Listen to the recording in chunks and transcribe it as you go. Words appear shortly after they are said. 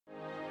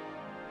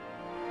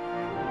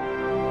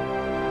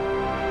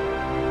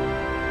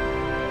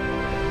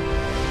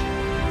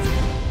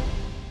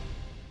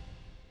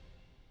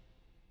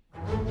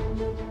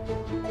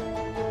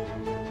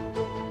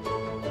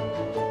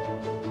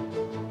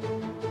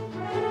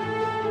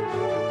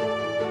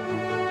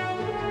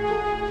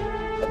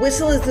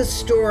Whistle is the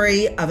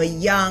story of a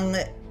young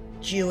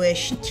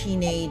Jewish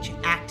teenage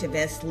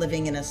activist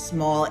living in a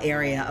small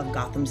area of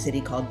Gotham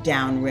City called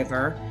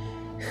Downriver,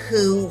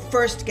 who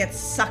first gets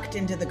sucked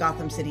into the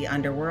Gotham City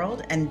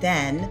underworld and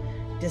then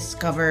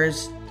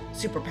discovers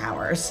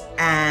superpowers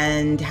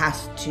and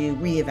has to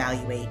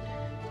reevaluate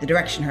the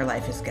direction her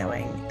life is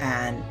going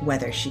and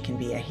whether she can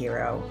be a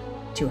hero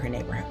to her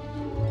neighborhood.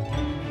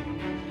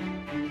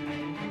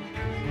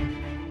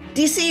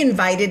 DC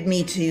invited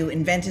me to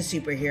invent a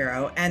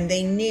superhero, and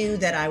they knew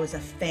that I was a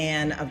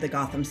fan of the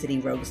Gotham City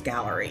Rogues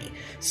Gallery.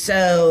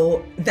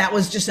 So that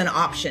was just an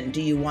option.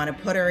 Do you want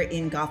to put her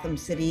in Gotham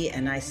City?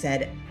 And I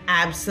said,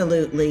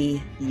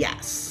 absolutely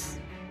yes.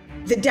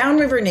 The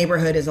Downriver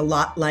neighborhood is a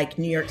lot like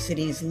New York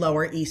City's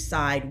Lower East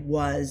Side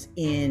was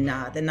in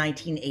the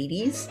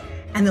 1980s.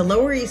 And the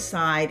Lower East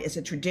Side is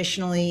a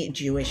traditionally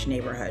Jewish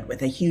neighborhood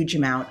with a huge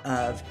amount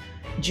of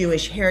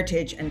Jewish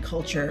heritage and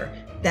culture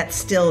that's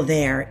still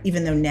there,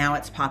 even though now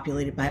it's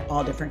populated by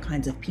all different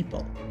kinds of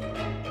people.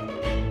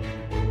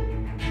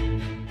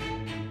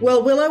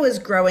 Well, Willow is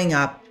growing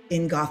up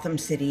in Gotham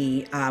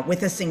City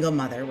with a single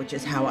mother, which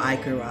is how I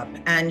grew up.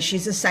 And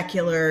she's a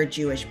secular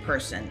Jewish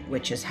person,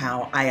 which is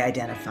how I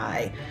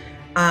identify.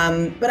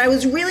 But I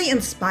was really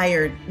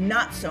inspired,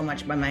 not so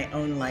much by my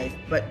own life,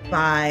 but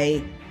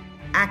by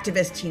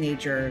activist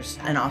teenagers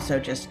and also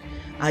just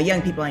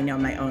young people I know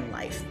in my own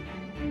life.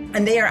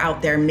 And they are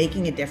out there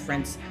making a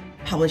difference,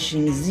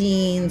 publishing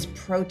zines,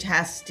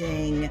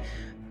 protesting,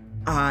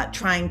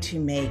 trying to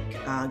make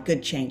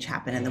good change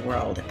happen in the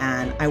world.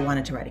 And I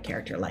wanted to write a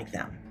character like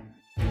them.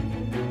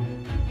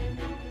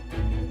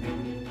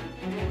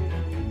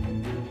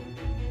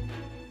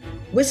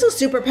 Whistle's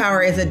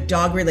superpower is a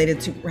dog-related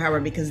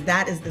superpower because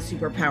that is the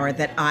superpower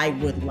that I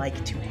would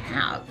like to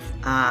have.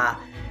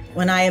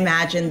 When I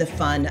imagined the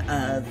fun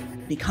of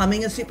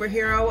becoming a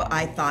superhero,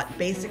 I thought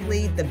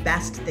basically the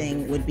best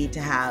thing would be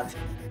to have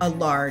a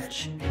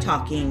large,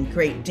 talking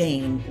Great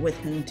Dane with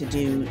whom to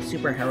do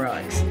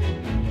superheroics.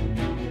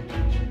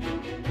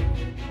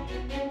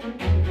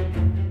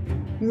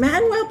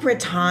 Manuel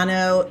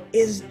Bretano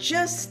is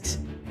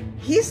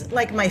he's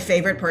like my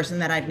favorite person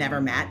that I've never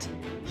met.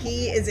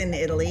 He is in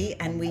Italy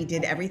and we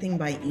did everything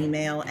by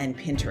email and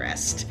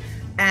Pinterest.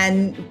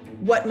 And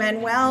what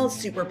Manuel's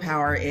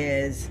superpower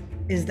is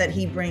that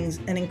he brings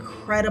an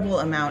incredible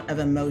amount of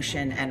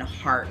emotion and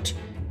heart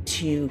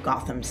to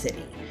Gotham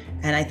City.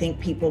 And I think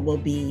people will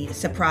be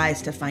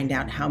surprised to find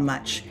out how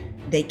much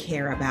they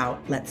care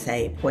about, let's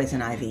say,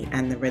 Poison Ivy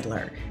and the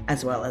Riddler,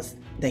 as well as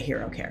the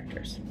hero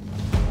characters.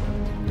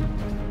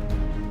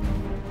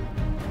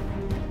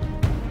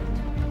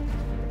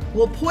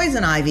 Well,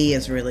 Poison Ivy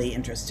is really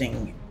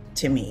interesting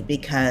to me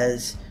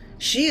because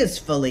she is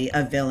fully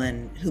a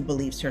villain who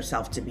believes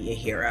herself to be a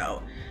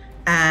hero.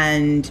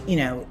 And,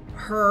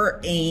 her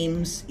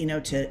aims,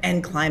 to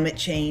end climate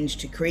change,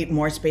 to create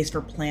more space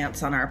for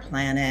plants on our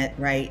planet,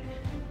 right?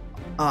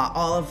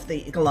 All of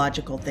the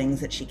ecological things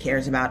that she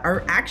cares about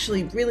are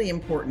actually really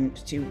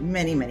important to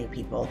many, many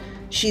people.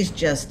 She's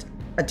just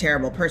a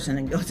terrible person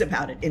and goes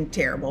about it in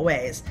terrible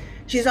ways.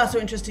 She's also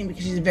interesting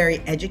because she's very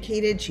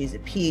educated. She's a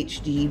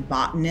PhD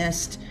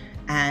botanist,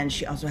 and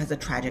she also has a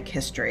tragic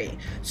history.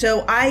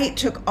 So I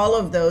took all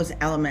of those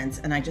elements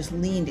and I just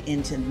leaned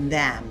into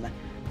them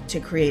to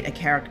create a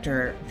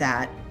character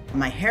that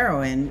my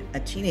heroine,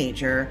 a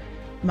teenager,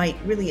 might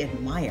really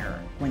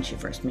admire when she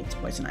first meets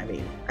Poison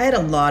Ivy. I had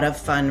a lot of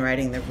fun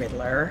writing the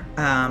Riddler.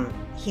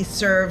 He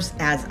serves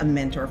as a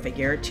mentor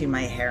figure to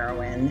my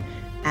heroine,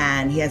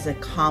 and he has a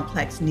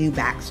complex new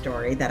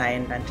backstory that I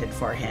invented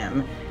for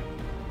him.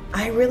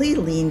 I really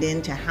leaned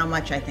into how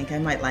much I think I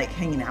might like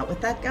hanging out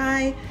with that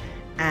guy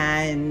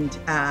and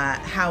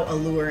how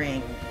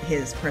alluring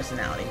his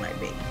personality might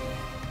be.